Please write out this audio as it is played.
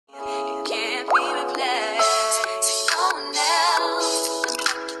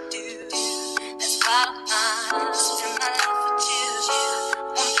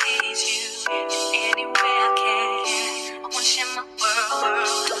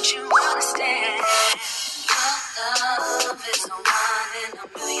Don't you understand? Your love is no one in a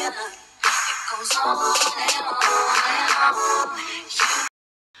million. It goes on and on and on.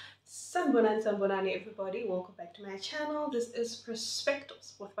 Sanbonani everybody, welcome back to my channel. This is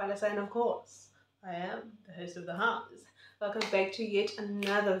Perspectives with Valesa, and of course, I am the host of the house. Welcome back to yet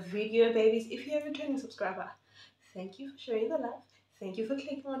another video, babies. If you're a returning subscriber, thank you for showing the love. Thank you for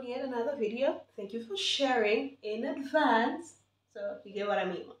clicking on yet another video. Thank you for sharing in advance. So you get what I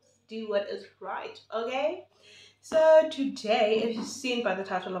mean. Do what is right, okay? So today, as you've seen by the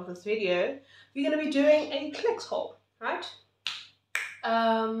title of this video, we're going to be doing a clicks haul, right?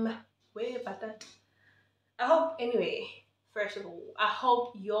 Where about that? I hope, anyway, first of all, I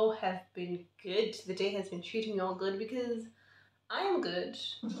hope y'all have been good. The day has been treating y'all good, because I am good.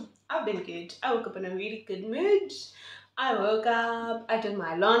 I've been good. I woke up in a really good mood. I woke up, I did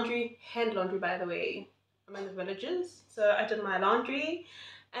my laundry, hand laundry by the way. I'm in the villages, so I did my laundry,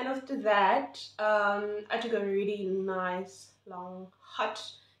 and after that, I took a really nice, long, hot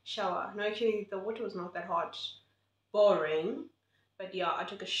shower. No, actually, the water was not that hot. Boring. But yeah, I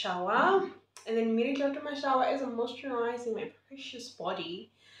took a shower, and then immediately after my shower, as I'm moisturizing my precious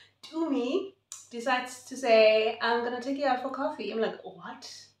body, Tumi decides to say, I'm gonna take you out for coffee. I'm like, what?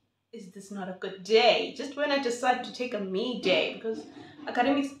 Is this not a good day? Just when I decide to take a me day, because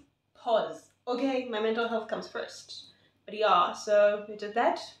academics pause. Okay, my mental health comes first. But yeah, so we did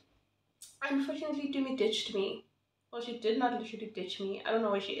that. Unfortunately, Tumi ditched me. Well, she did not literally ditch me. I don't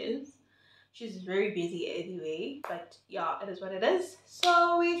know where she is. She's very busy anyway, but yeah, it is what it is.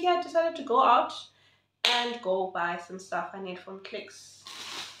 So we here decided to go out and go buy some stuff I need from Clicks.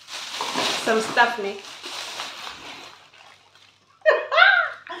 Some stuff, Nick.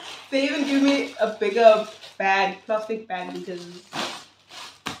 They even give me a bigger bag, plastic bag, because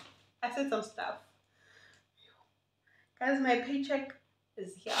I said some stuff. Guys, my paycheck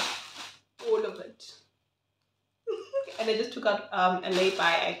is here, all of it. And I just took out a lay-by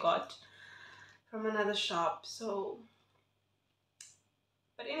I got from another shop. So,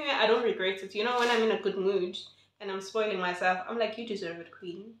 but anyway, I don't regret it. You know, when I'm in a good mood and I'm spoiling myself, I'm like, you deserve it,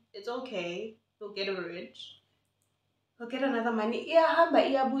 queen. It's okay. You'll get over it. You'll get another money.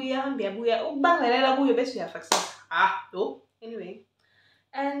 Anyway.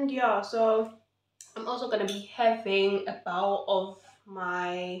 And yeah, so I'm also gonna be having a bowl of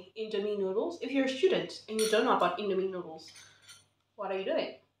my Indomie noodles. If you're a student and you don't know about Indomie noodles, what are you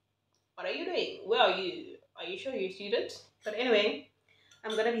doing? What are you doing? Where are you? Are you sure you're a student? But anyway,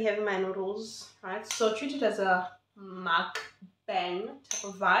 I'm gonna be having my noodles, right? So treat it as a mukbang type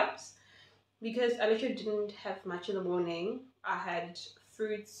of vibes, because I literally didn't have much in the morning. I had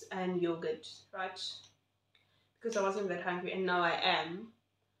fruits and yogurt, right? Because I wasn't that hungry, and now I am.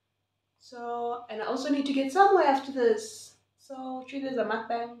 So, and I also need to get somewhere after this. So treat it as a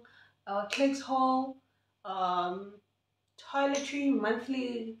mukbang, clicks haul, toiletry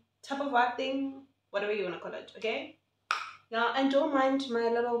monthly type of vibe thing, whatever you want to call it, okay? Now, and don't mind my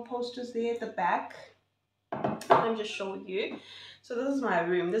little posters there at the back. Let me just show you. So this is my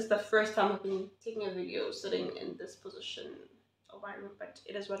room. This is the first time I've been taking a video sitting in this position of my room, but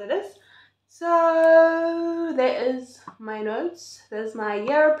it is what it is. So there is my notes. There's my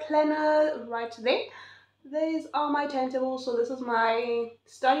year planner right there. These are my timetables. So this is my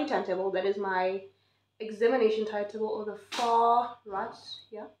study timetable. That is my examination timetable on the far right,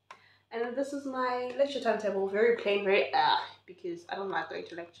 yeah. And this is my lecture timetable. Very plain, very because I don't like going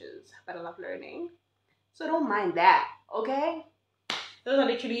to lectures, but I love learning. So don't mind that, okay? Those are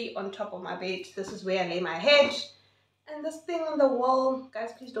literally on top of my bed. This is where I lay my head. And this thing on the wall,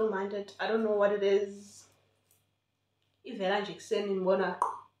 guys, please don't mind it. I don't know what it is. Hey,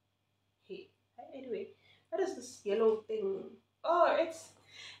 anyway, what is this yellow thing? Oh, it's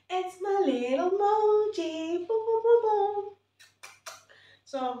my little emoji. Boom, boom, boom, boom.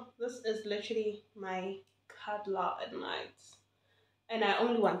 So this is literally my cuddler at night, and I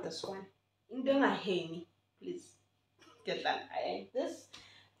only want this one. Don't I hate me? Please get that. I hate this.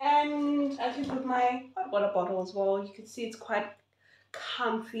 And I can put my hot water bottle as well. You can see it's quite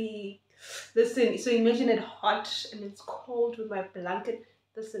comfy. Listen, so imagine it hot and it's cold with my blanket.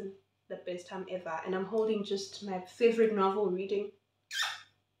 Listen, the best time ever. And I'm holding just my favorite novel reading.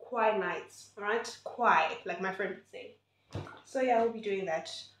 Quiet nights, alright? Quiet, like my friend would say. So yeah, I'll be doing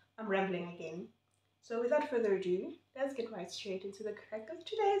that. I'm rambling again. So without further ado, let's get right straight into the crack of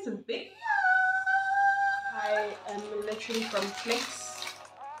today's video. I am literally from Clicks.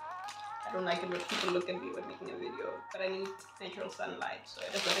 I don't like it when people look at me when making a video, but I need natural sunlight, so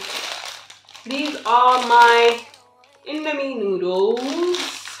it is what it is. These are my Indomie noodles.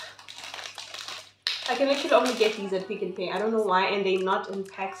 I can literally only get these at Pick n Pay. I don't know why, and they're not in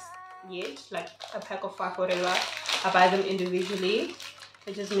packs yet, like a pack of 5 or whatever. I buy them individually,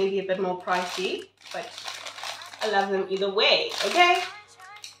 which is maybe a bit more pricey, but I love them either way, okay?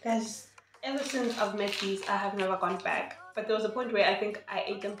 Because ever since I've met these, I have never gone back. But there was a point where I think I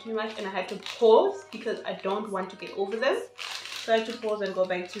ate them too much and I had to pause because I don't want to get over them. So I had to pause and go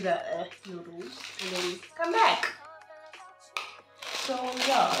back to the noodles and then come back. So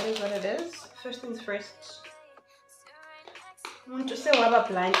yeah, it is what it is. First things first. I want to say what about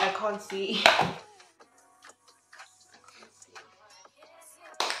blind? I can't see.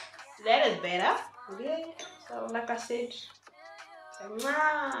 That is better. Okay. So like I said, come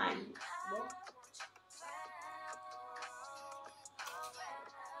on.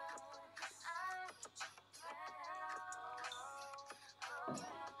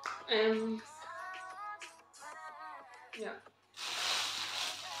 Yeah.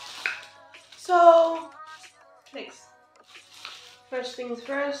 So next. First things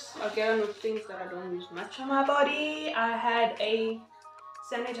first, I'll get on with things that I don't use much on my body. I had a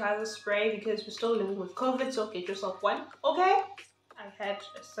sanitizer spray because we're still living with COVID, so get yourself one, okay? I had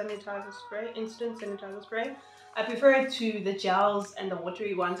a sanitizer spray, instant sanitizer spray. I prefer it to the gels and the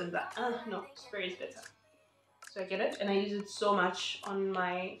watery ones, and the no, spray is better. So I get it, and I use it so much on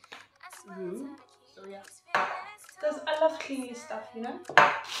my room. So yeah, because I love cleaning stuff, you know.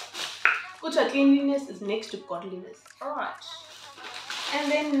 Good, so cleanliness is next to godliness. All right. And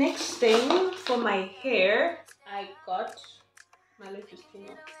then next thing for my hair, I got my lip just came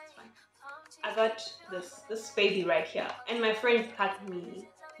off. It's fine. I got this baby right here, and my friend plugged me,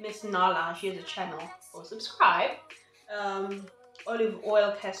 Miss Nala. She has a channel. Go subscribe. Olive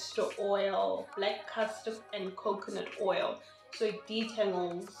oil, castor oil, black castor, and coconut oil. So it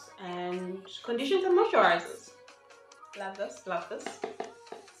detangles and conditions and moisturizes. Love this, love this.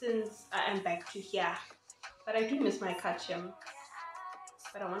 Since I am back to here, but I do miss my kachim.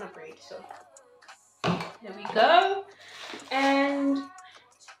 But I want a braid, so there we go. And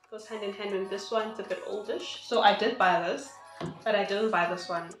goes hand in hand with this one. It's a bit oldish, so I did buy this, but I didn't buy this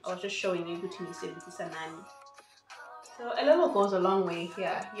one. I was just showing you Butini 79. So a little goes a long way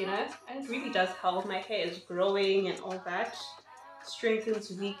here, you know, and it really does help. My hair is growing and all that.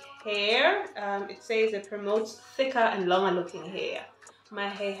 Strengthens weak hair. It says it promotes thicker and longer looking hair. My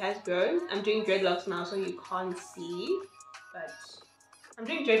hair has grown. I'm doing dreadlocks now, so you can't see, but I'm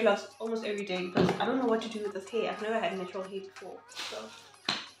doing dreadlocks almost every day because I don't know what to do with this hair. I've never had natural hair before. So.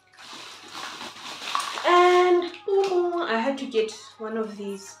 And I had to get one of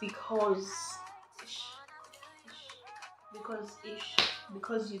these because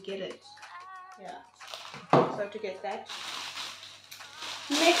you get it. Yeah. So I had to get that.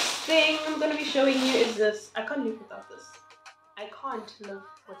 Next thing I'm going to be showing you is this. I can't live without this. I can't live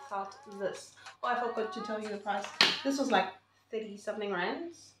without this. Oh, I forgot to tell you the price. This was like 30 something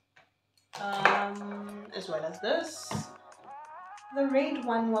rands, as well as this. The red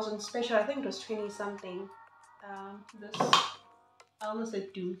one was on special. I think it was 20 something. This, I almost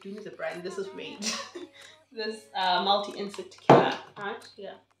said Doom is a brand. This is red. This multi-insect killer, right?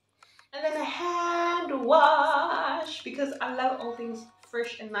 Yeah. And then a hand wash because I love all things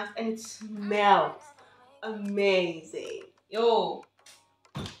fresh and nice, and it smells amazing. Yo,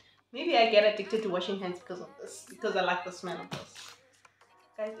 maybe I get addicted to washing hands because of this, because I like the smell of this.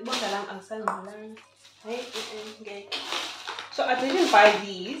 Guys, so I didn't buy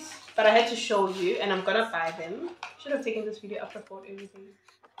these, but I had to show you, and I'm gonna buy them. Should have taken this video after I bought everything.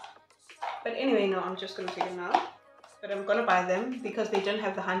 But anyway, no, I'm just gonna take them now. But I'm gonna buy them because they don't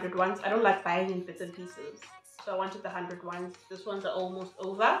have the 100 ones. I don't like buying in bits and pieces, so I wanted the 100 ones. These ones are almost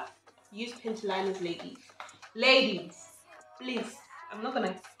over. Use panty liners, ladies. Ladies, please. I'm not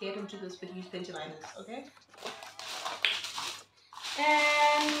gonna get into this, but use panty liners, okay?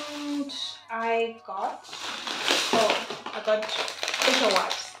 And I got facial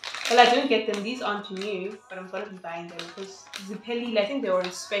wipes. Well, I didn't get them. These aren't new, but I'm gonna be buying them because Zippeli, I think they were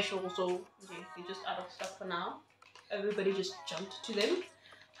in special, so okay, they're just out of stock for now. Everybody just jumped to them,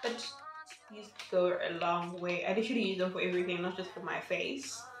 but these go a long way. I literally use them for everything, not just for my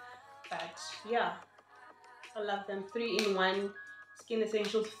face. But yeah, I love them. 3-in-1 Skin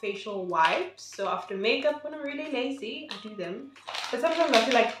Essentials facial wipes. So after makeup, when I'm really lazy, I do them. But sometimes I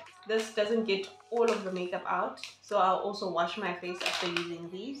feel like this doesn't get all of the makeup out, so I'll also wash my face after using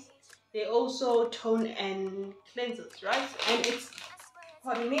these. They also tone and cleanses, right? And it's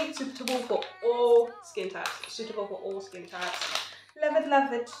made suitable for all skin types. Suitable for all skin types. Love it,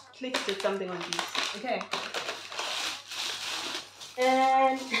 love it. Click did something on these. Okay.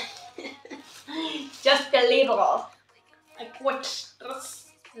 And just a little. I got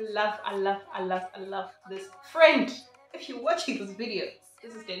this. I love this. Friend, if you're watching this video,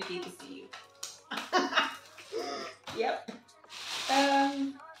 this is dedicated to you. Yep.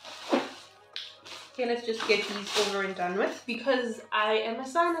 Okay, let's just get these over and done with because I am a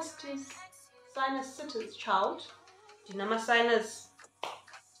sinusitis child. Do you know my sinus?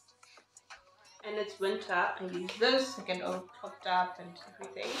 And it's winter. I use this. I get all topped up and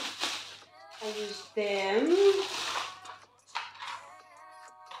everything. I use them.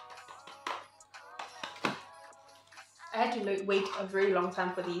 I had to wait a very long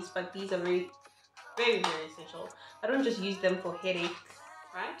time for these, but these are very, very, very essential. I don't just use them for headache,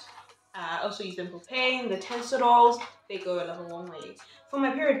 right? I also use them for pain. The tensidols, they go a long way. For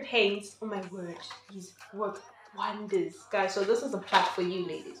my period pains, oh my word, these work wonders, guys. So this is a plug for you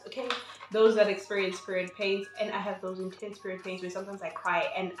ladies, okay? Those that experience period pains, and I have those intense period pains where sometimes I cry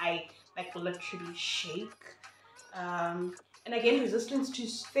and I like literally shake. And I gain resistance to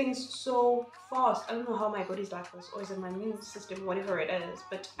things so fast. I don't know how my body's like this, or is it my immune system, whatever it is,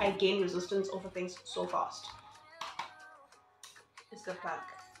 but I gain resistance over things so fast. It's the plug.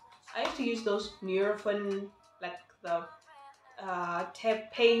 I used to use those Nurofen, like the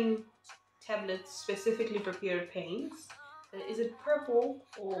pain tablets specifically for period pains. Is it purple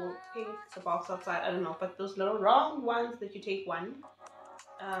or pink? It's a box outside, I don't know, but those little round ones that you take one,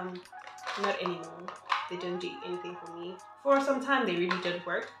 not anymore. They didn't do anything for me. For some time they really did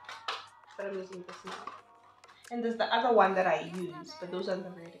work, but I'm using this now. And there's the other one that I use, but those aren't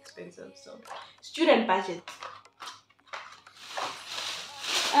very expensive, so student budget.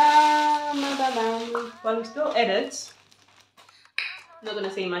 While we still edit, I'm not gonna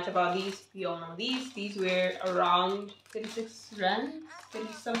say much about these. We all know these. These were around 36 rand,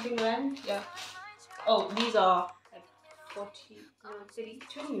 30 something rand. Yeah. Oh, these are like 40, no, 30,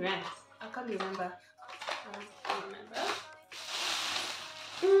 20 rand. I can't remember.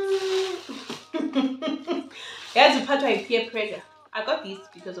 Yeah, it's a part of peer pressure. I got these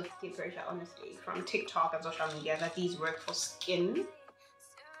because of peer pressure, honestly, from TikTok and social media that these work for skin.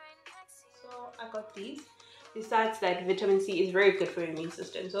 So I got these. Besides that, vitamin C is very good for your immune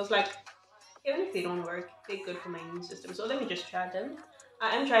system. So it's like, even if they don't work, they're good for my immune system. So let me just try them.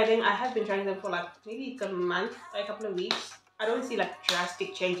 I have been trying them for like maybe a month, like a couple of weeks. I don't see like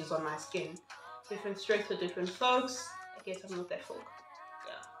drastic changes on my skin. Different strengths for different folks. I guess I'm not that folk.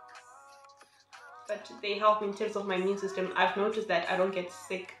 Yeah. But they help me in terms of my immune system. I've noticed that I don't get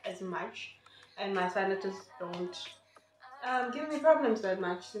sick as much. And my sinuses don't give me problems that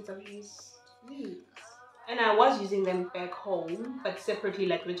much since I've used these. And I was using them back home, but separately,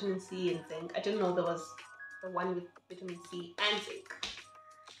 like vitamin C and zinc. I didn't know there was the one with vitamin C and zinc.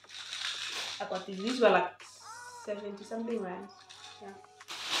 I got these. These were like 70 something rands. Yeah.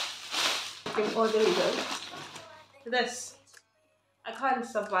 Oh, there we go. This. I can't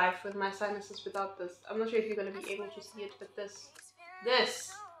survive with my sinuses without this. I'm not sure if you're going to be able to see it, but this,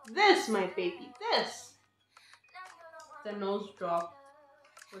 my baby, this. The nose drop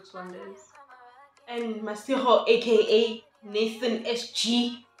works wonders. And Masiho, aka Nathan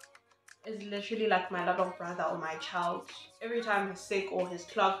SG, is literally like my little brother or my child. Every time he's sick or he's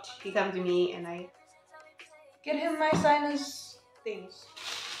clogged, he comes to me and I get him my sinus things.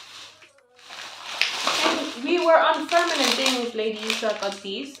 And we were on permanent things, ladies, so I got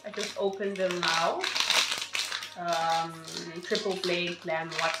these. I just opened them now. Triple blade, glam,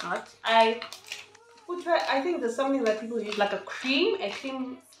 whatnot. I think there's something that people use, like a cream,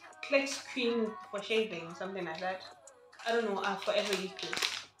 Clex cream for shaving, something like that. I don't know, I've forever used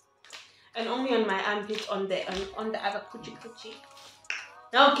this. And only on my armpits, on the other coochie.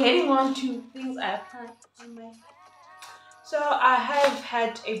 Now getting on to things I apply on my... So I have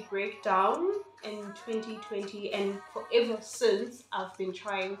had a breakdown in 2020, and forever since I've been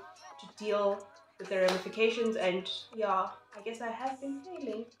trying to deal with the ramifications, and yeah, I guess I have been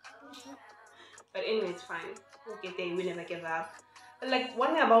failing. But anyway, it's fine. We'll get there. We never give up. But like,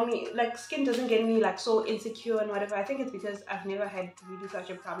 one thing about me, like, skin doesn't get me like so insecure and whatever. I think it's because I've never had really such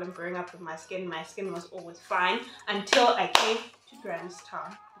a problem growing up with my skin. My skin was always fine until I came to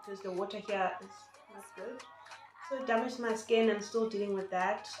Grahamstown, because the water here is not good. So it damaged my skin. I'm still dealing with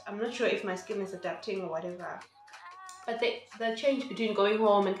that. I'm not sure if my skin is adapting or whatever. But the change between going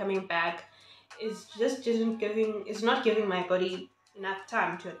home and coming back is is not giving my body enough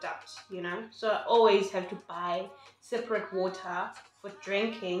time to adapt, you know. So I always have to buy separate water for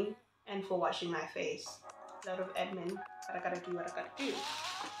drinking and for washing my face. A lot of admin, but I gotta do what I gotta do.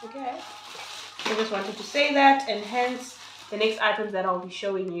 Okay, I just wanted to say that, and hence the next items that I'll be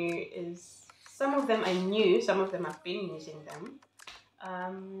showing you is, some of them are new, some of them I've been using them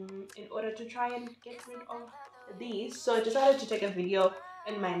in order to try and get rid of these. So I decided to take a video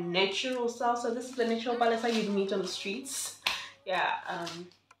in my natural self. So this is the natural palette you'd meet on the streets. Yeah, I'm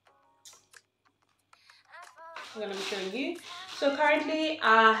gonna be showing you. So currently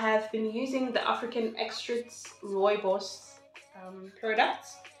I have been using the African Extracts Rooibos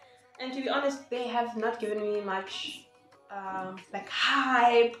products, and to be honest, they have not given me much like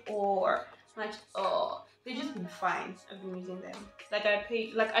hype or much. Oh, they've just been fine. I've been using them. Like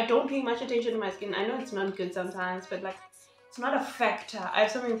I don't pay much attention to my skin. I know it's not good sometimes, but like it's not a factor. I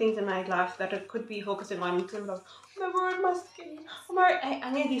have so many things in my life that I could be focusing on in terms of, oh my word, my skin. Oh my,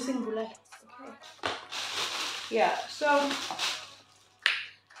 I need this thing. Okay. Yeah. So,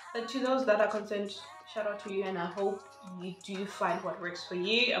 but to those that are concerned, shout out to you, and I hope you do find what works for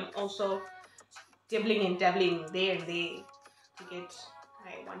you. I'm also dibbling and dabbling there and there to get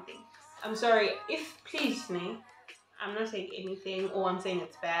my one thing. I'm sorry if, please me, I'm not saying anything or I'm saying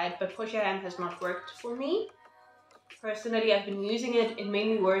it's bad, but Portia Hand has not worked for me. Personally, I've been using it. It made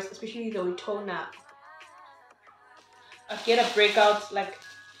me worse, especially the toner. I get a breakout like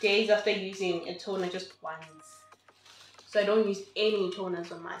days after using a toner just once. So I don't use any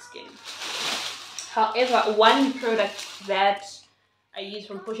toners on my skin. However, one product that I use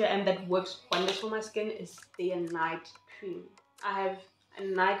from Portia and that works wonders for my skin is their night cream. I have a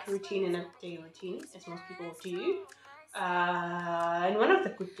night routine and a day routine, as most people do. And one of the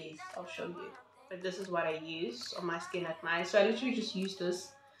good days I'll show you. But this is what I use on my skin at night. So I literally just use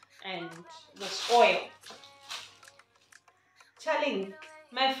this and this oil. Telling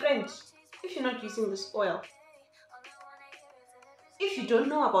my friends, if you're not using this oil, if you don't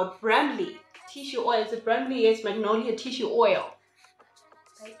know about Brandley tissue oil, is it Brandley? Yes, Magnolia tissue oil.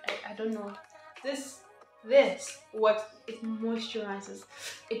 I don't know. This works. It moisturizes.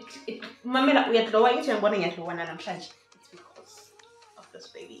 Mamela, we are lowering it and wanting it to one and I'm charged. It's because of this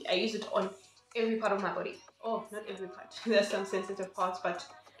baby. I use it on every part of my body. Oh, not every part. There's some sensitive parts, but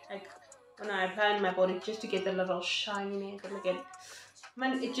like when I apply on my body just to get the little shininess and again,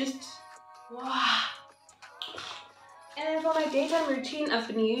 man, it just wow. And for my daytime routine, I've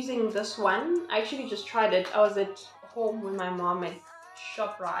been using this one. I actually just tried it. I was at home with my mom at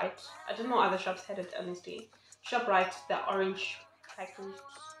ShopRite. I didn't know other shops had it, honestly. ShopRite, the orange packaged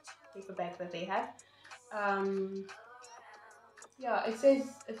paper bag that they had. Yeah, it says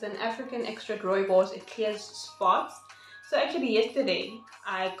it's an African extract Rooibos. It clears spots. So actually yesterday,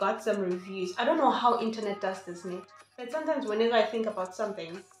 I got some reviews. I don't know how internet does this, Nick. But sometimes whenever I think about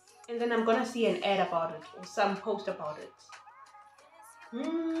something, and then I'm gonna see an ad about it or some post about it.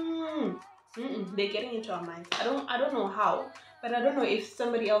 They're getting into our minds. I don't know how, but I don't know if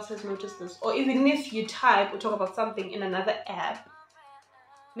somebody else has noticed this, or even if you type or talk about something in another app,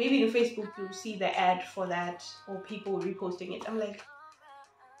 maybe in Facebook you'll see the ad for that or people reposting it. I'm like,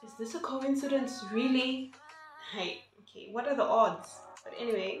 is this a coincidence? Really? Hey, okay, what are the odds? But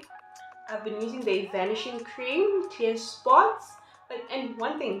anyway, I've been using the vanishing cream, clear spots. And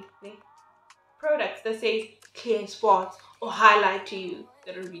one thing, products that says clear spots or highlight to you,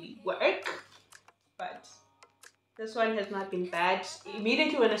 that don't really work. But this one has not been bad.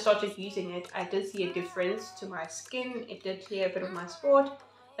 Immediately when I started using it, I did see a difference to my skin. It did clear a bit of my spot.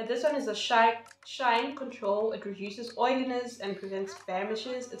 But this one is a shine control. It reduces oiliness and prevents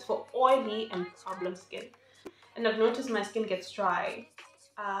blemishes. It's for oily and problem skin. And I've noticed my skin gets dry.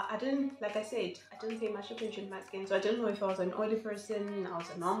 Like I said, I didn't pay much attention to my skin, so I didn't know if I was an oily person, I was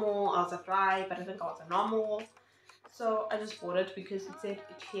a normal, I was a dry, but I think I was a normal. So I just bought it because it said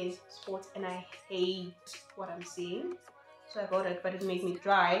it clears spots and I hate what I'm seeing. So I bought it, but it made me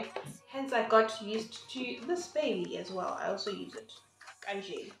dry. Hence I got used to this baby as well. I also use it.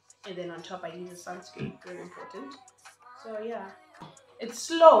 Kanji. And then on top I use a sunscreen, very important. So yeah, it's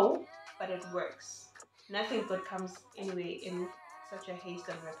slow, but it works. Nothing good comes anyway in such a haste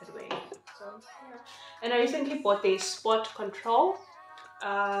and rapid way. So yeah. And I recently bought the spot control.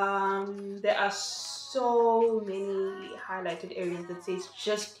 There are so many highlighted areas that says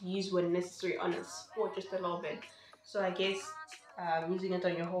just use when necessary on a spot, just a little bit. So I guess using it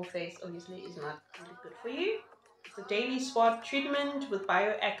on your whole face obviously is not really good for you. It's a daily spot treatment with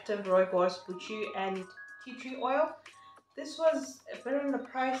bioactive Rooibos, Buchu and tea tree oil. This was a bit on the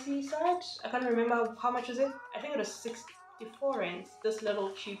pricey side. I can't remember how much was it. I think it was 64 rands, this little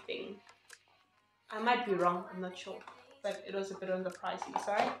tube thing. I might be wrong, I'm not sure. But it was a bit on the pricey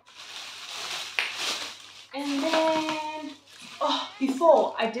side. And then,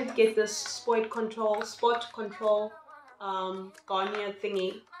 before I did get this spot control Garnier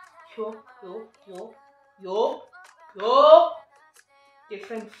thingy.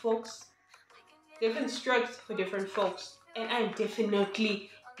 Different folks, different strokes for different folks. And I'm definitely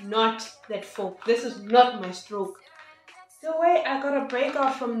not that folk. This is not my stroke. The way I got a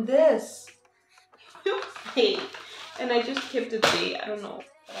breakout from this. Hey, and I just kept it there. I don't know,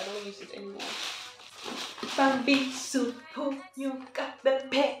 but I don't use it anymore. Bambi Supo, you got the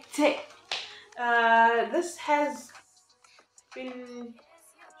pete. This has been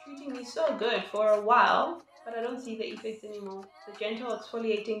treating me so good for a while, but I don't see the effects anymore. The gentle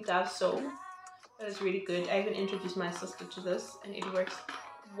exfoliating Dove soap, that is really good. I even introduced my sister to this, and it works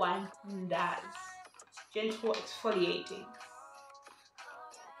wonders. Gentle exfoliating.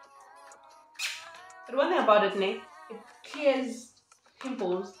 But one thing about it, Nick, it clears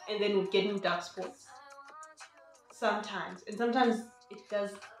pimples and then would get in dark spots. Sometimes, and sometimes it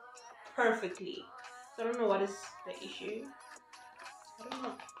does perfectly. So I don't know what is the issue. I don't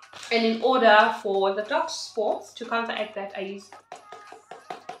know. And in order for the dark spots to counteract that, I use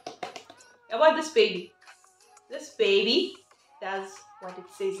about this baby. This baby does what it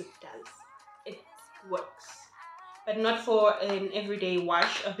says it does. It works, but not for an everyday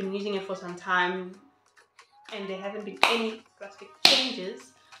wash. I've been using it for some time, and there haven't been any drastic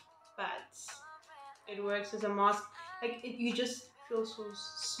changes. But it works as a mask. Like you just feel so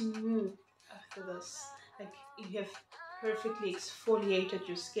smooth after this. Like you have perfectly exfoliated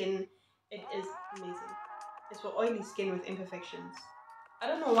your skin. It is amazing. It's for oily skin with imperfections. I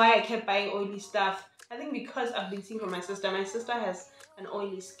don't know why I kept buying oily stuff. I think because I've been seeing from my sister. My sister has an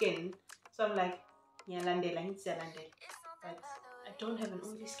oily skin, so I'm like, yeah, landela, but I don't have an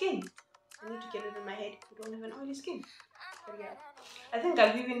oily skin. I need to get it in my head. I don't have an oily skin. But yeah, I think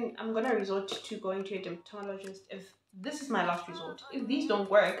I'm gonna resort to going to a dermatologist if this is my last resort. If these don't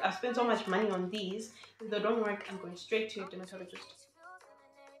work, I've spent so much money on these. If they don't work, I'm going straight to a dermatologist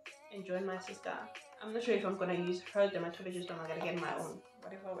and join my sister. I'm not sure if I'm gonna use her dermatologist or I'm gonna get my own.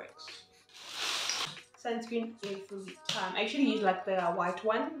 Whatever works. Sunscreen every time. I actually use like the white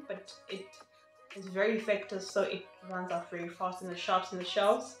one, but it is very effective, so it runs out very fast in the shops and the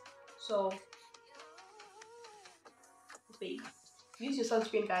shelves. So baby, use your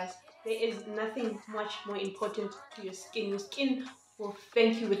sunscreen, guys. There is nothing much more important to your skin. Your skin will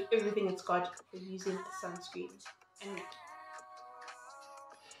thank you with everything it's got for using sunscreen. And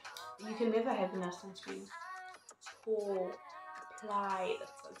you can never have enough sunscreen. Pour, apply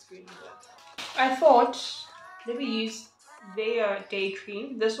that sunscreen. I thought, let me use their day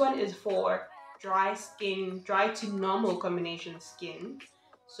cream. This one is for dry skin, dry to normal combination skin.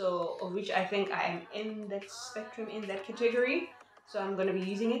 So, of which I think I am in that spectrum, in that category. So I'm going to be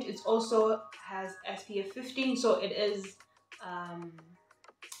using it. It also has SPF 15, so it is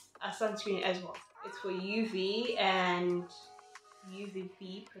a sunscreen as well. It's for UV and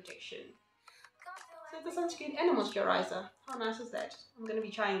UVB protection. So it's a sunscreen and a moisturizer. How nice is that? I'm going to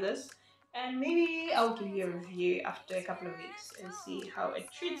be trying this. And maybe I'll give you a review after a couple of weeks and see how it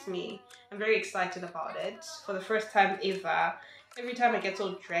treats me. I'm very excited about it. For the first time ever, every time I get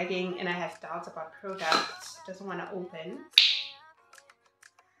so dragging and I have doubts about products, it doesn't want to open.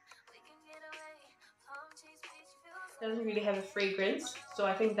 It doesn't really have a fragrance, so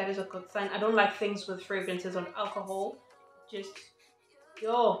I think that is a good sign. I don't like things with fragrances of alcohol. Just,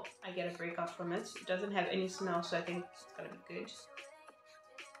 yo, I get a breakout from it. It doesn't have any smell, so I think it's gonna be good.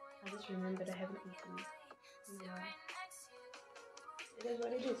 I just remembered I haven't eaten. Yeah. It is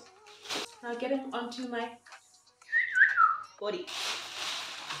what it is. Now getting onto my body.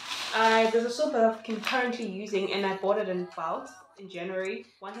 There's a soap that I'm currently using and I bought it in bulk in January.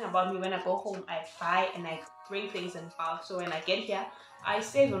 One thing about me, when I go home, I buy and I bring things in bulk. So when I get here, I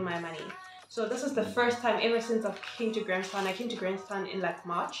save on my money. So this is the first time ever since I came to Grahamstown. I came to Grahamstown in like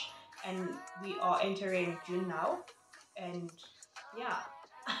March and we are entering June now. And yeah,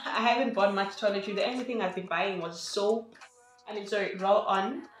 I haven't bought much toiletry. The only thing I've been buying was soap. Roll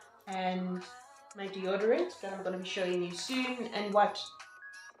on and my deodorant that I'm going to be showing you soon. And what?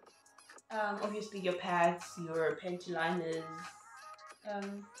 Obviously your pads, your panty liners,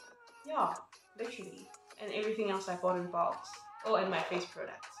 yeah, literally, and everything else I bought in bulks. Oh, and my face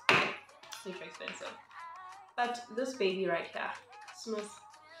products, which are expensive. But this baby right here, smooth,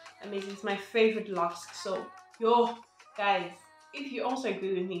 amazing. It's my favorite Lux soap. Yo, guys, if you also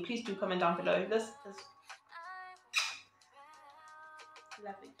agree with me, please do comment down below. This is,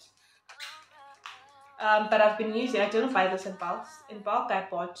 love it. But I've been using, I didn't buy this in bulk. In bulk, I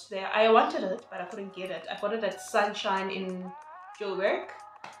bought there. I wanted it, but I couldn't get it. I bought it at Sunshine in Joburg.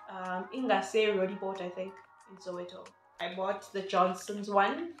 Ingase already bought, I think, in Soweto. I bought the Johnson's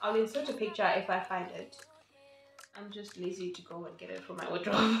one. I'll insert a picture if I find it. I'm just lazy to go and get it from my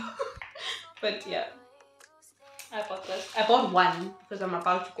wardrobe. But yeah, I bought this. I bought one because I'm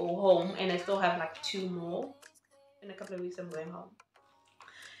about to go home and I still have like 2 more. In a couple of weeks, I'm going home.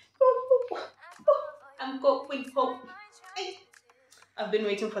 I'm going home. I've been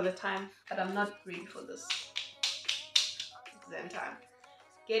waiting for the time, but I'm not ready for this exam time.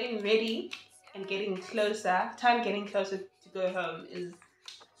 Getting ready and getting closer, getting closer to go home is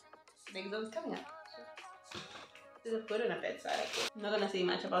the exam's coming up. There's a good and a bad side, I guess. I'm not gonna say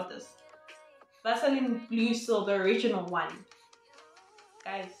much about this. Vaseline Blue Seal, the original one,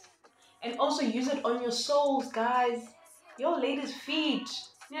 guys. And also use it on your soles, guys. Your ladies' feet.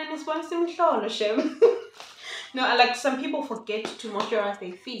 No, like some people forget to moisturize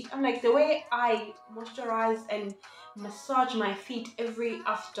their feet. I'm like, the way I moisturize and massage my feet every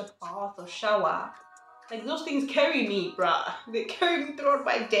after bath or shower, like those things carry me, bruh. They carry me throughout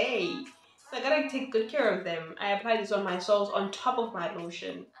my day. So I gotta take good care of them. I apply this on my soles on top of my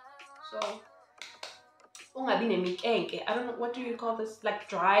lotion. So, I don't know, what do you call this? Like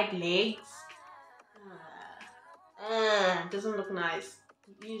dried legs. Doesn't look nice.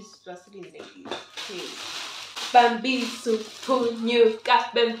 Use Vaseline, ladies, please. Bambisu punyu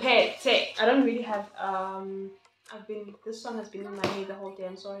pete. I don't really have this song has been in my head the whole day,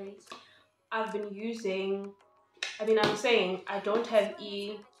 I'm sorry. I'm saying I don't have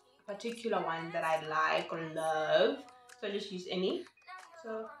a particular one that I like or love, so I just use any.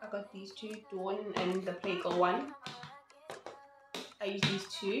 So I got these two, Dawn and the Playgirl one. I use these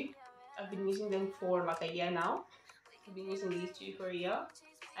two. I've been using them for like a year now. I've been using these two for a year.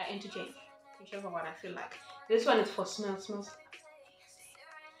 I interchange whichever one I feel like. This one is for smells amazing.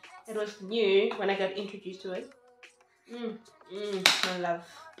 It was new when I got introduced to it. My love.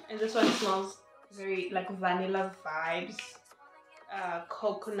 And this one smells very like vanilla vibes,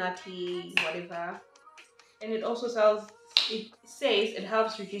 coconutty, whatever. And it also says it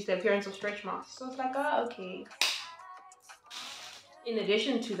helps reduce the appearance of stretch marks. So it's like, okay. In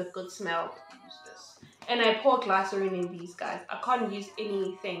addition to the good smell, use this. And I pour glycerin in these, guys. I can't use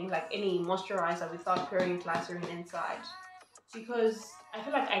anything like any moisturizer without pouring glycerin inside, because I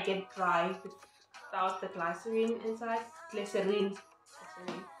feel like I get dry without the glycerin inside. Glycerin.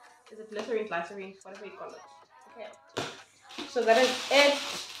 Is it glycerin, glycerin, whatever you call it. Okay. So that is it.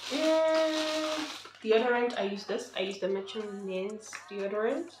 Deodorant, I use this. I use the Mitchell Men's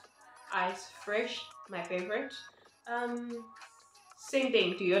deodorant. Ice Fresh, my favorite. Same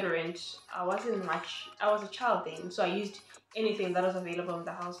thing, deodorant. I was a child then, so I used anything that was available in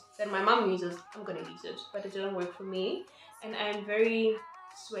the house. Then my mom uses, I'm gonna use it, but it didn't work for me. And I'm very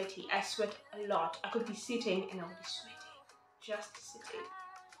sweaty. I sweat a lot. I could be sitting and I would be sweating, just sitting.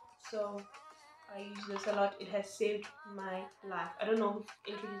 So I use this a lot. It has saved my life. I don't know who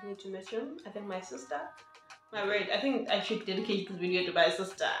introduced me to Mitchum. I think my sister. My word, I think I should dedicate this video to my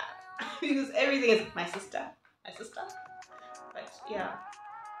sister because everything is my sister. My sister. But yeah,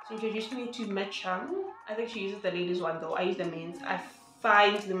 she introduced me to Mitchum. I think she uses the ladies one though. I use the men's. I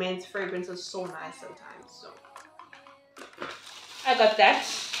find the men's fragrances so nice sometimes. So I got that.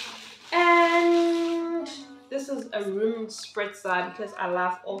 And this is a room spritzer because I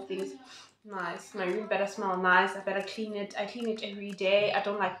love all things nice. My room better smell nice. I better clean it. I clean it every day. I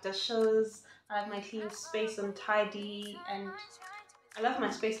don't like dishes. I like my clean space and tidy, and I love my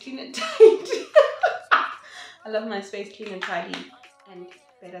space clean and tidy. I love my space clean and tidy and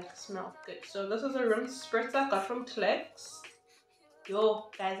better smell good. So this is a room spritzer I got from Clicks. Yo,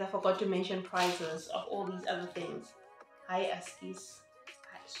 guys, I forgot to mention prices of all these other things. Hi, Askis.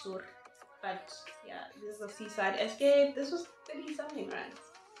 Hi, Sur. But yeah, this is a Seaside Escape. This was 30 something, right?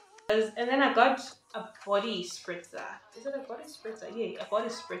 And then I got a body spritzer. Is it a body spritzer? Yeah, a body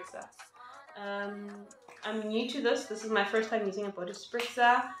spritzer. I'm new to this. This is my first time using a body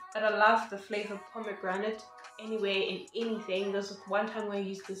spritzer, but I love the flavor pomegranate anyway in anything. There's one time where I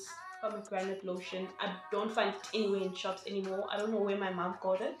used this pomegranate lotion. I don't find it anywhere in shops anymore. I don't know where my mom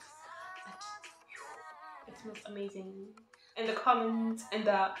got it, but it smells amazing. And the comments and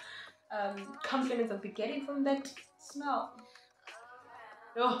the compliments I'll be getting from that smell.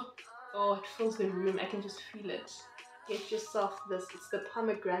 Oh, it fills the room. I can just feel it. Get yourself this. It's the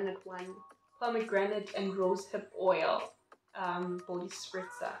pomegranate one. Pomegranate and rosehip oil body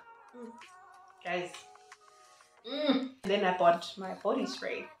spritzer. Guys. Then I bought my body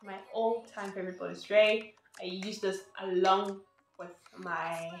spray. My all-time favorite body spray. I use this along with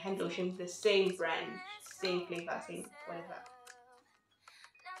my hand lotion. The same brand. Same flavor. Same whatever.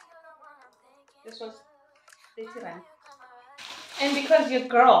 This was 30 rand. And because you're a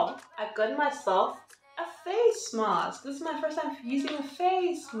girl, I got myself a face mask. This is my first time using a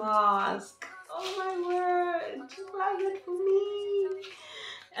face mask. Oh my word, just like it for me.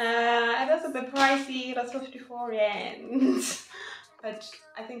 It was a bit pricey, that's 54 rand. But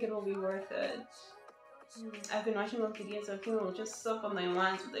I think it will be worth it. I've been watching those videos of people just soak on their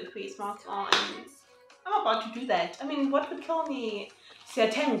ones with their face masks on. I'm about to do that. I mean, what could kill me?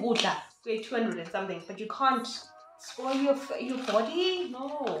 Siyathenga ukudla, weigh 200 and something, but you can't spoil your body?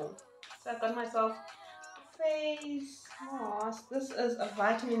 No. So I got myself a face mask. This is a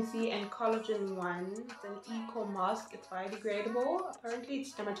vitamin C and collagen one. It's an eco mask. It's biodegradable. Apparently,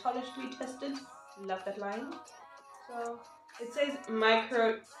 it's dermatologically tested. Love that line. So it says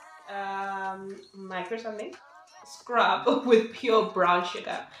micro something scrub with pure brown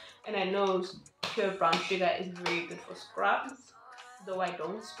sugar, and I know pure brown sugar is very good for scrubs, though I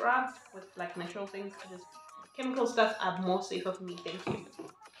don't scrub with like natural things. I just chemical stuff are more safer for me. Thank you.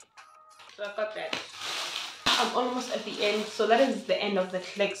 So I got that. I'm almost at the end, so that is the end of the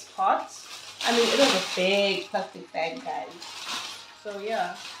clicks part. I mean, it was a big plastic bag, guys. So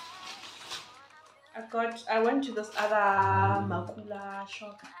yeah, I went to this other Makula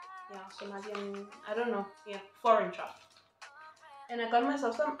shop. Yeah, Somalian, I don't know, yeah, foreign shop. And I got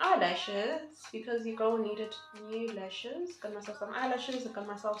myself some eyelashes because your girl needed new lashes. Got myself some eyelashes, I got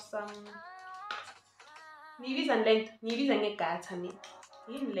myself some Nivis and length. Nivis and gatani.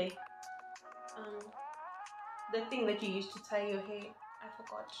 Inlay. The thing that you used to tie your hair. I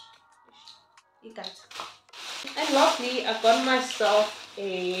forgot. You got. And lastly, I got myself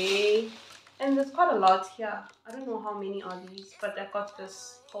and there's quite a lot here. I don't know how many are these, but I got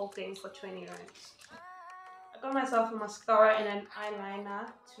this whole thing for 20 rands. I got myself a mascara and an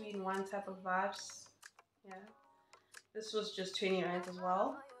eyeliner, 2-in-1 type of vibes. Yeah, this was just 20 rands as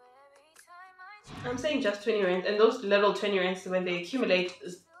well. I'm saying just 20 rands, and those little 20 rands, when they accumulate,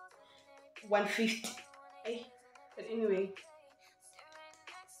 is 150. But anyway,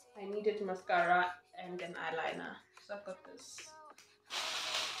 I needed mascara and an eyeliner, so I got this.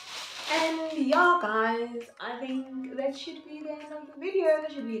 And yeah, guys, I think that should be the end of the video.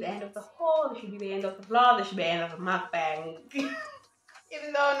 That should be the end of the haul. That should be the end of the vlog. That should be the end of the mukbang.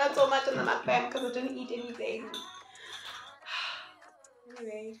 Even though not so much on the mukbang because I didn't eat anything.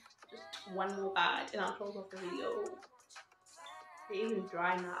 Anyway, just one more bite and I'll close off the video. They're even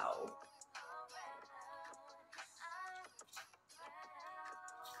dry now.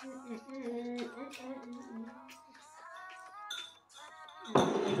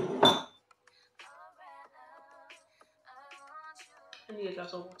 I need a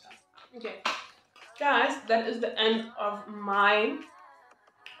glass of water. Okay, guys, that is the end of my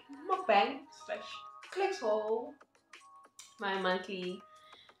mukbang / clicks haul. My monthly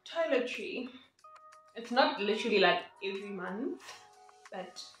toiletry. It's not literally like every month,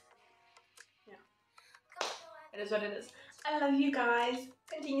 but yeah, it is what it is. I love you guys.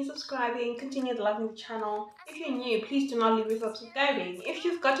 Continue subscribing, continue loving the channel. If you're new, please do not leave without subscribing. If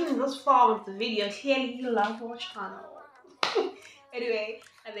you've gotten this far with the video, clearly you love our channel. Anyway,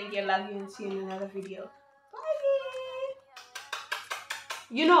 I think I love you and see you in another video. Bye!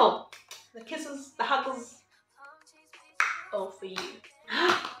 You know, the kisses, the hugs, all for you.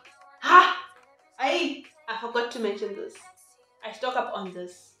 I forgot to mention this. I stock up on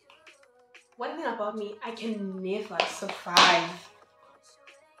this. One thing about me, I can never survive.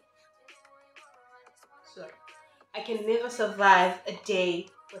 Sorry. I can never survive a day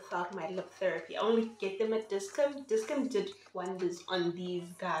without my lip therapy. I only get them at Discount. Discount did wonders on these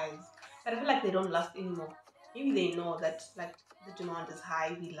guys. But I feel like they don't last anymore. Maybe they know that like the demand is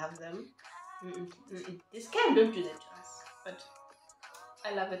high, we love them. Discount don't do that to us. But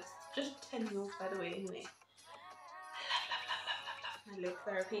I love it. Just 10 mils by the way, anyway. I love my lip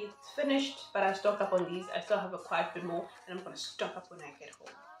therapy. It's finished, but I stocked up on these. I still have a quite bit more, and I'm gonna stock up when I get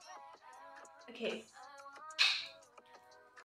home. Okay.